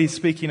me is what he's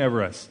speaking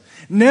over us.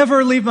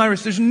 Never leave my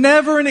embrace. There's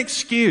never an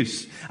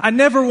excuse. I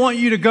never want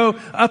you to go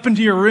up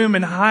into your room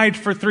and hide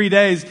for 3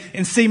 days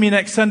and see me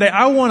next Sunday.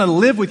 I want to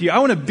live with you. I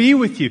want to be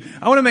with you.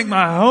 I want to make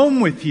my home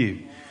with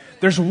you.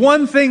 There's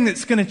one thing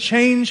that's going to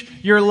change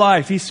your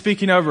life. He's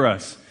speaking over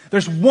us.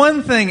 There's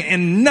one thing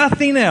and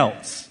nothing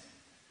else.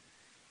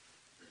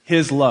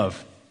 His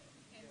love.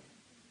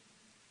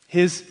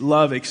 His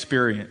love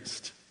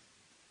experienced.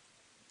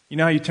 You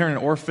know how you turn an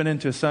orphan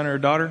into a son or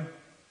a daughter?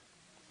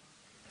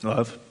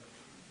 Love.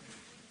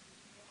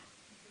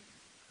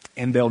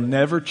 And they'll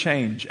never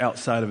change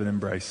outside of an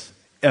embrace.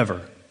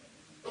 Ever.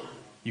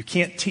 You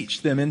can't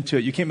teach them into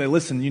it. You can't be,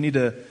 listen, you need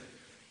to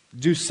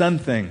do some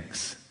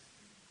things.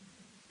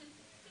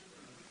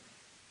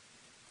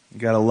 You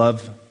got to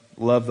love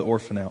the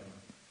orphan out.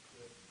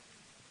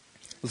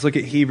 Let's look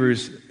at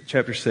Hebrews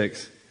chapter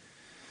 6.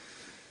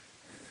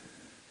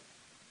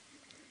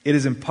 It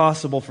is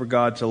impossible for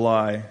God to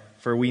lie,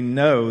 for we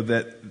know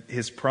that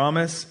his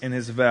promise and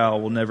his vow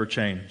will never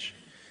change.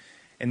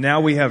 And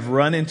now we have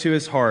run into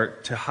his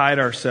heart to hide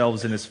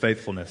ourselves in his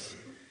faithfulness.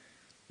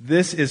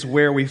 This is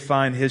where we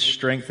find his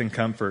strength and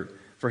comfort,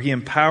 for he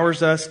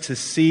empowers us to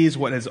seize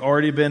what has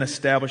already been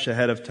established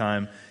ahead of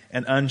time,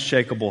 an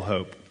unshakable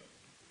hope.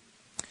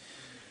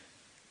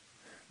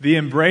 The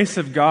embrace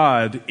of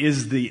God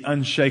is the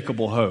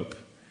unshakable hope.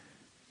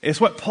 It's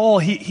what Paul,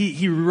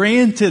 he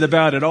ranted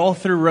about it all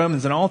through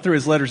Romans and all through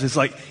his letters. It's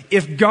like,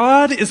 if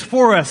God is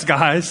for us,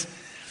 guys,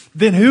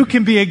 then who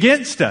can be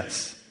against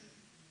us?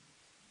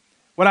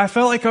 What I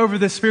felt like over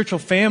this spiritual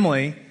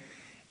family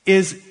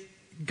is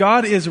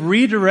God is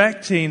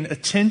redirecting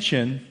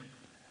attention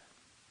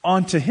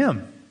onto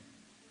him.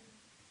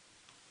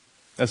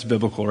 That's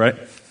biblical, right?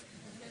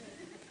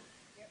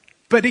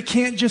 But it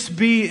can't just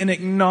be an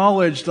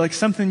acknowledged, like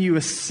something you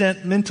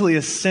mentally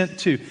assent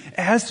to. It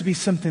has to be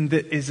something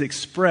that is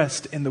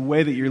expressed in the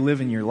way that you're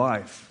living your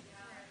life.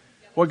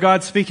 What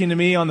God's speaking to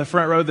me on the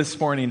front row this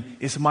morning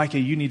is, Micah,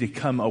 you need to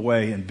come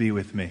away and be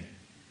with me.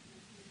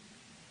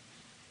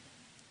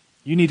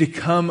 You need to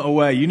come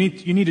away. You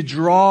need to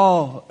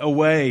draw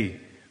away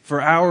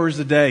for hours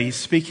a day. He's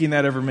speaking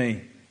that over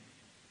me.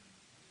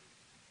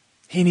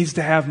 He needs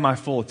to have my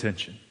full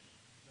attention.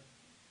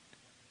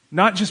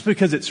 Not just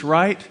because it's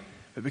right,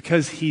 but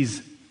because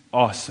he's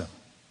awesome.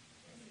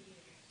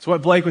 So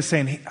what Blake was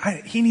saying,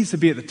 he needs to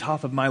be at the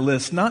top of my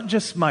list. Not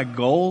just my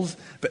goals,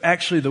 but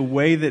actually the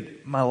way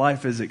that my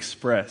life is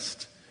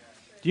expressed.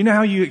 Do you know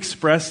how you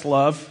express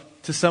love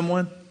to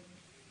someone?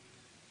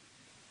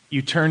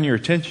 You turn your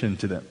attention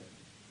to them.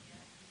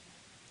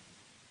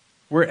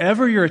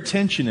 Wherever your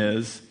attention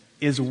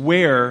is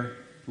where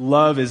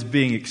love is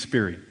being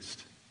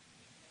experienced.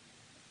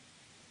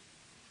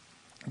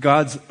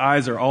 God's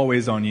eyes are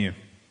always on you.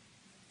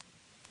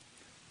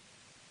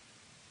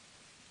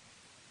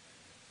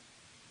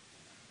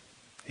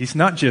 He's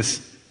not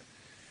just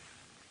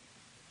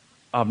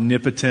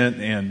omnipotent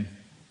and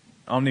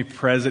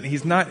omnipresent.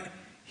 He's not.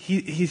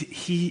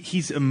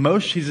 He's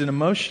an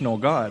emotional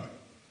God.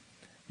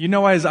 You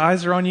know why his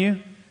eyes are on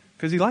you?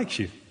 Because he likes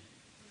you.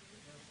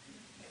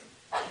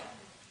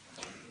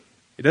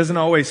 It doesn't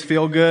always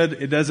feel good.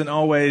 It doesn't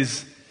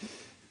always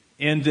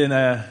end in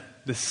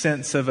the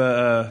sense of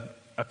a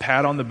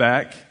pat on the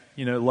back.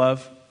 You know,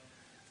 love.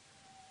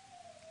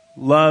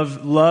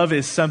 Love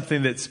is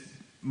something that's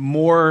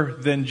more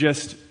than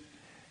just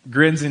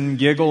grins and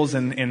giggles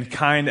and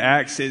kind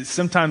acts.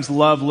 Sometimes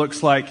love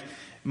looks like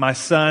my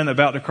son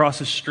about to cross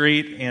the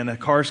street and a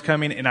car's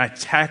coming and I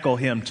tackle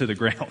him to the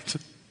ground.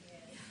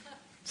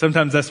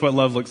 Sometimes that's what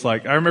love looks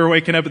like. I remember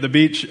waking up at the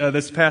beach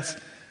this past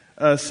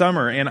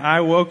summer, and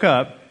I woke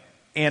up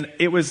and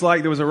it was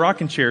like there was a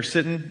rocking chair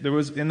sitting, there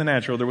was in the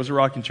natural, there was a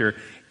rocking chair,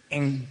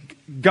 and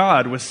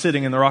God was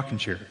sitting in the rocking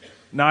chair.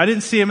 Now, I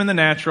didn't see him in the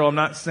natural. I'm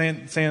not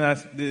saying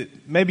that.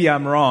 Maybe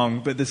I'm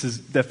wrong, but this is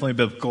definitely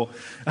biblical.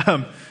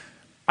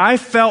 I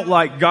felt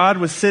like God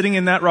was sitting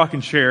in that rocking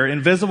chair,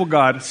 invisible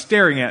God,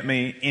 staring at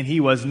me, and he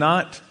was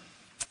not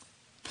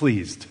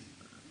pleased.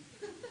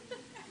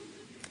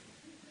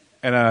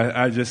 And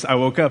I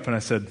woke up and I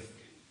said,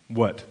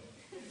 "What?"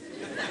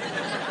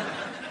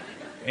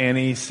 And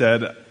he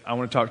said, "I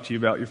want to talk to you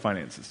about your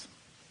finances.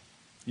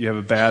 You have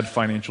a bad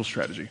financial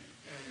strategy."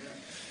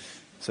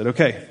 I said,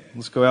 "Okay,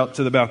 let's go out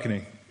to the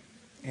balcony."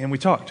 And we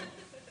talked.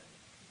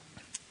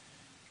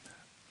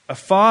 A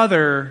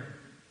father,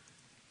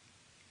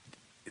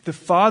 the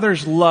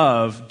Father's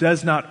love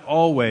does not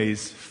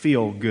always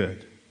feel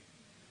good.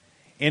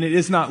 And it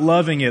is not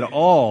loving at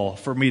all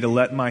for me to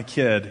let my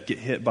kid get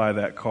hit by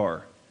that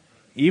car,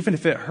 even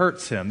if it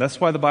hurts him.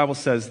 That's why the Bible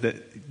says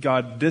that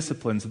God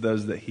disciplines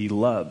those that he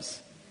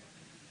loves.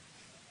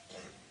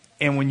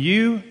 And when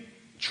you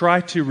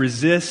try to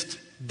resist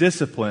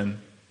discipline,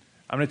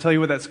 I'm going to tell you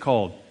what that's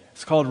called.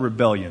 It's called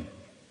rebellion.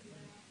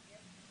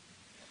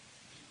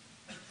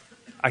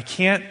 I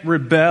can't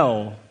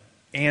rebel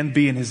and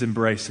be in his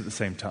embrace at the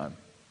same time.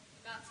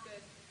 That's good.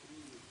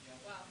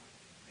 Wow.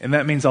 And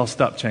that means I'll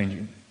stop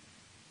changing.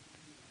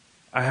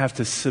 I have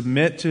to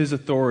submit to his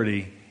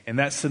authority. And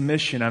that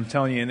submission, I'm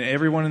telling you, and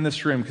everyone in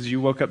this room, because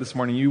you woke up this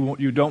morning,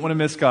 you don't want to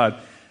miss God.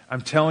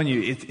 I'm telling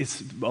you,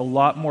 it's a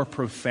lot more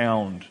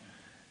profound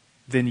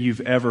than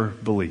you've ever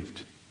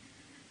believed.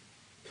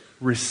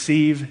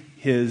 Receive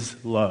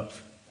his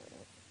love.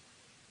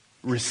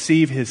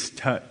 Receive his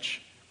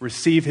touch.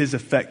 Receive his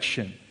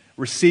affection.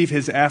 Receive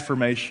his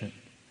affirmation.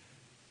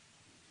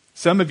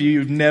 Some of you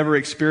have never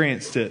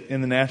experienced it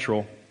in the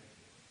natural.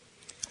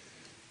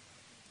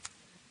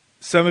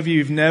 Some of you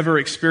have never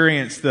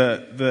experienced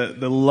the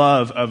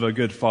love of a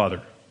good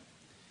father.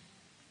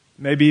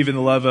 Maybe even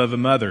the love of a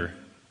mother.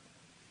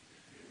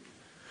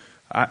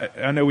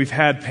 I know we've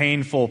had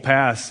painful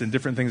pasts and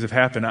different things have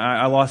happened.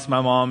 I lost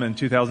my mom in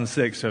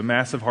 2006, a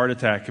massive heart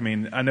attack. I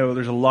mean, I know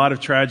there's a lot of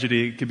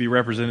tragedy that could be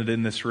represented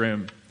in this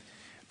room.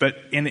 But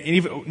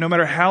even, no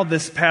matter how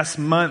this past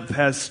month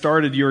has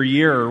started your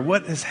year or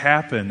what has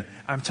happened,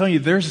 I'm telling you,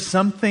 there's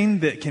something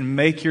that can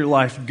make your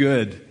life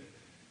good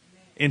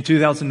in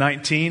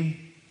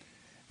 2019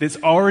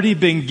 that's already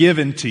been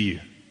given to you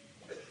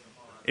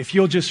if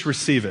you'll just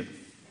receive it.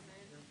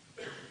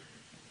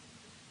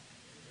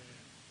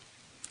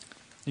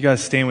 You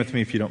guys stand with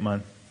me if you don't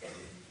mind.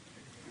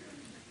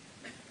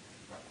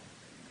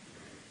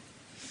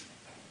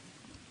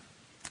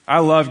 I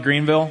love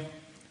Greenville,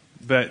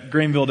 but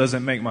Greenville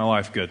doesn't make my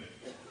life good.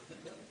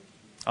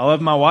 I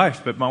love my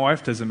wife, but my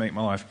wife doesn't make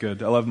my life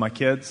good. I love my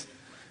kids,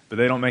 but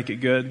they don't make it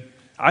good.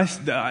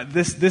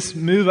 This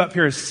move up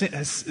here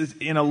has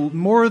in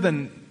more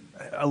than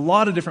a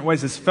lot of different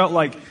ways, it's felt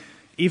like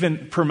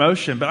even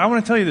promotion. But I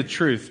want to tell you the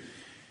truth.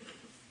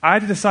 I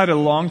decided a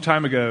long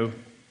time ago,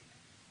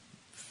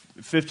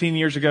 15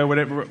 years ago,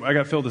 whatever, I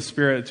got filled with the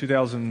Spirit in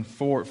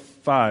 2004,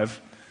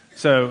 5,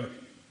 so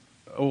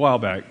a while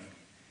back,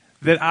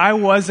 that I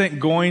wasn't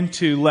going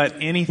to let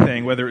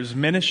anything, whether it was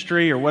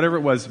ministry or whatever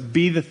it was,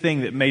 be the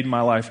thing that made my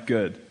life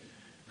good.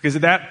 Because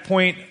at that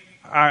point,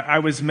 I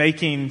was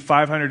making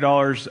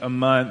 $500 a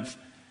month,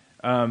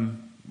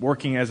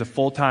 working as a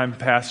full-time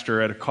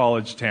pastor at a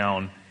college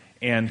town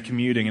and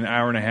commuting an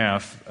hour and a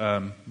half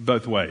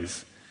both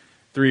ways,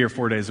 3 or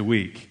 4 days a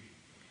week.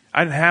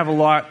 I didn't have a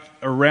lot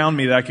around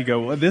me that I could go,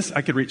 well, this,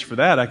 I could reach for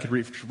that, I could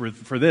reach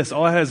for this.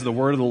 All I had is the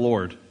word of the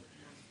Lord.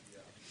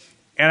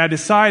 And I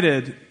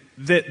decided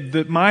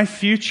that my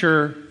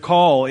future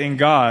call in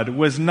God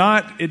was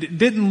not, it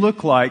didn't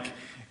look like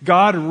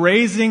God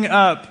raising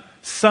up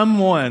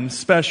someone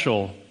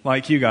special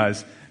like you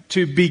guys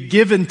to be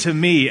given to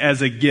me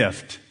as a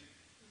gift.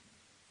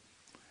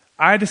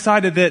 I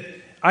decided that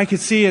I could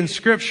see in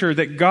Scripture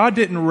that God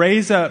didn't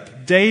raise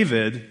up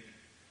David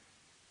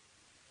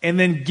and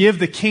then give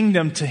the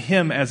kingdom to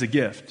him as a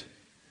gift.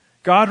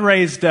 God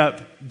raised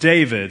up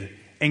David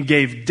and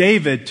gave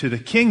David to the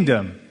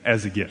kingdom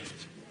as a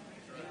gift.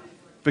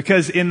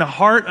 Because in the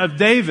heart of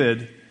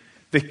David,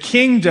 the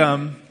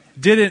kingdom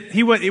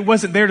it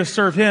wasn't there to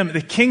serve him.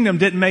 The kingdom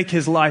didn't make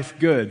his life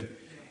good.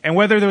 And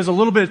whether there was a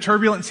little bit of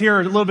turbulence here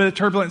or a little bit of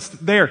turbulence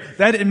there,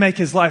 that didn't make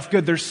his life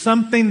good. There's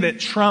something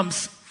that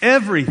trumps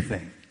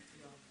everything.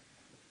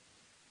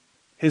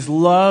 His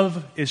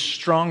love is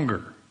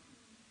stronger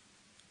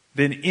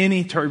than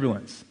any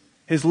turbulence.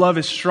 His love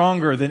is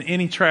stronger than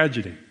any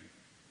tragedy.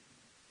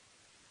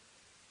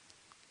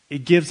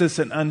 It gives us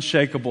an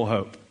unshakable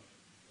hope.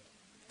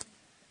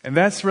 And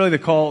that's really the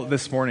call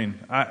this morning.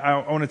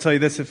 I want to tell you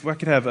this. If I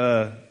could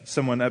have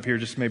someone up here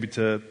just maybe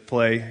to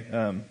play.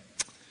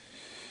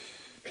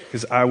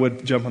 Because I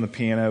would jump on the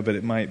piano, but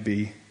it might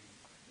be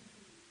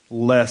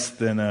less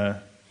than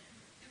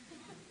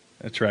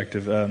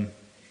attractive.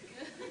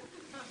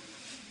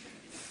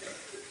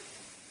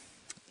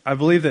 I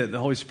believe that the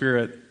Holy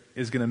Spirit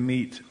is going to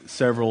meet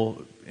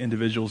several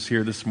individuals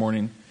here this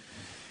morning.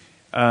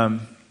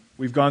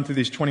 We've gone through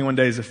these 21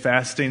 days of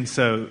fasting,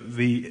 so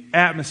the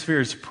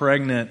atmosphere is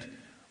pregnant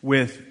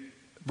with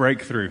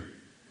breakthrough.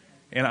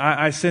 And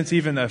I sense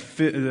even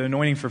the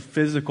anointing for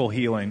physical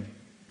healing,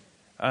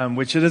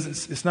 which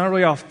it's not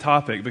really off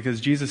topic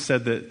because Jesus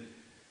said that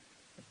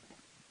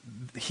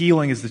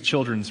healing is the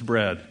children's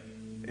bread.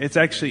 It's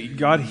actually,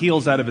 God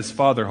heals out of his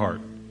father heart.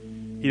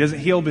 He doesn't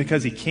heal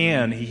because he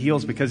can. He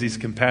heals because he's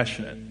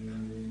compassionate.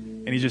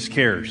 And he just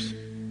cares.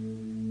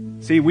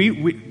 See,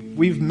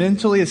 we've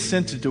mentally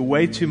assented to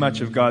way too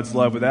much of God's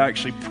love without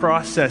actually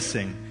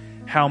processing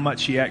how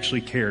much he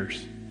actually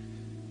cares.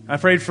 I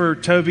prayed for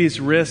Toby's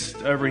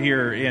wrist over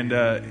here,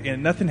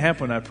 and nothing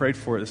happened when I prayed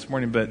for it this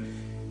morning, but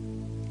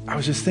I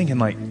was just thinking,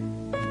 like,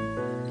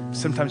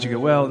 sometimes you go,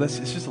 well, it's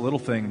just a little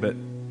thing, but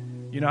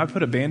I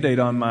put a Band-Aid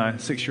on my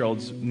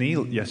 6-year-old's knee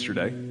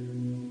yesterday,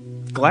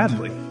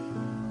 gladly.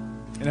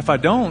 And if I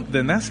don't,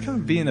 then that's kind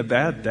of being a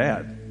bad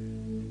dad.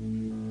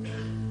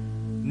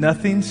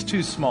 Nothing's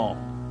too small.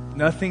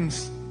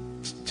 Nothing's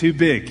too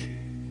big.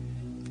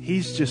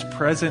 He's just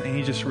present and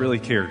he just really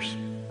cares.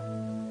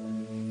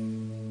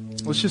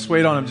 Let's just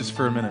wait on him just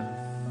for a minute.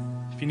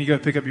 If you need to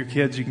go pick up your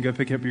kids, you can go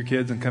pick up your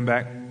kids and come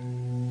back.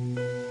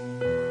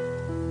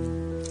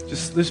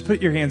 Just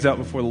put your hands out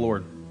before the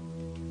Lord.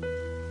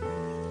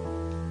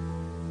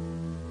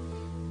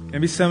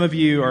 Maybe some of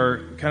you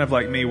are kind of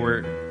like me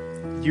where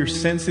you're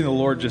sensing the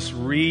Lord just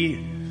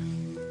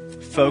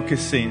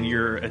refocusing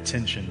your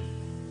attention.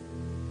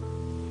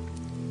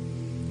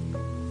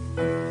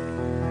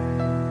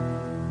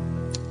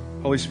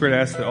 Holy Spirit, I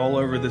ask that all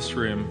over this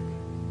room,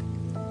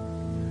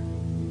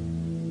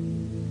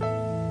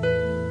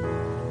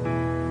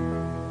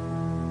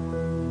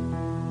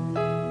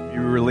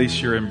 you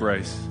release your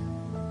embrace.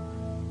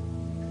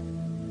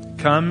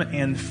 Come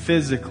and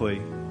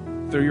physically,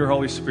 through your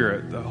Holy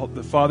Spirit,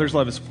 the Father's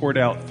love is poured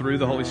out through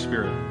the Holy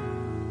Spirit,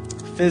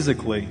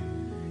 physically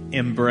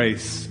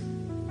embrace.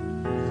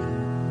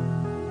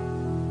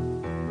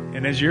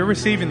 And as you're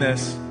receiving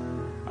this,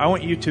 I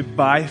want you to,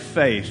 by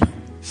faith,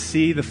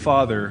 see the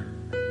Father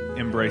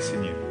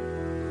embracing you.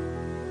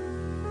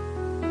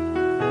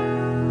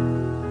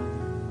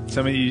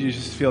 Some of you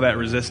just feel that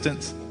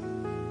resistance.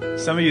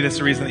 Some of you, that's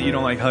the reason that you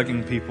don't like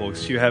hugging people,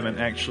 because you haven't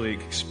actually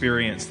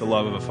experienced the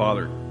love of a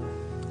Father.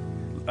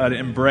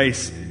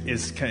 Embrace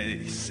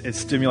it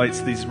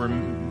stimulates these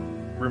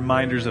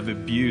reminders of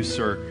abuse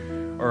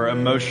or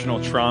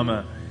emotional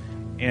trauma,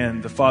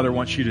 and the Father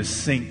wants you to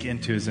sink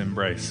into His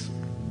embrace.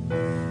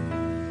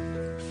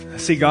 I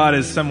see God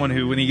as someone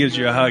who, when He gives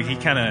you a hug,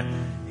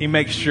 He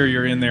makes sure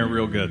you're in there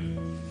real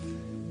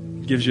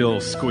good. Gives you a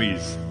little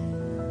squeeze.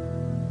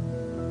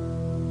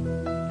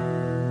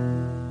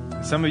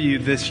 Some of you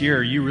this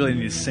year, you really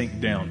need to sink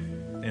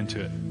down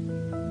into it.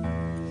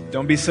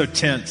 Don't be so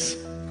tense.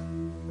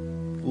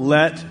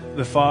 Let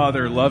the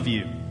Father love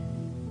you.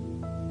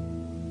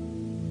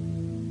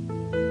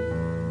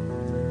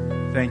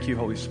 Thank you,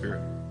 Holy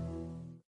Spirit.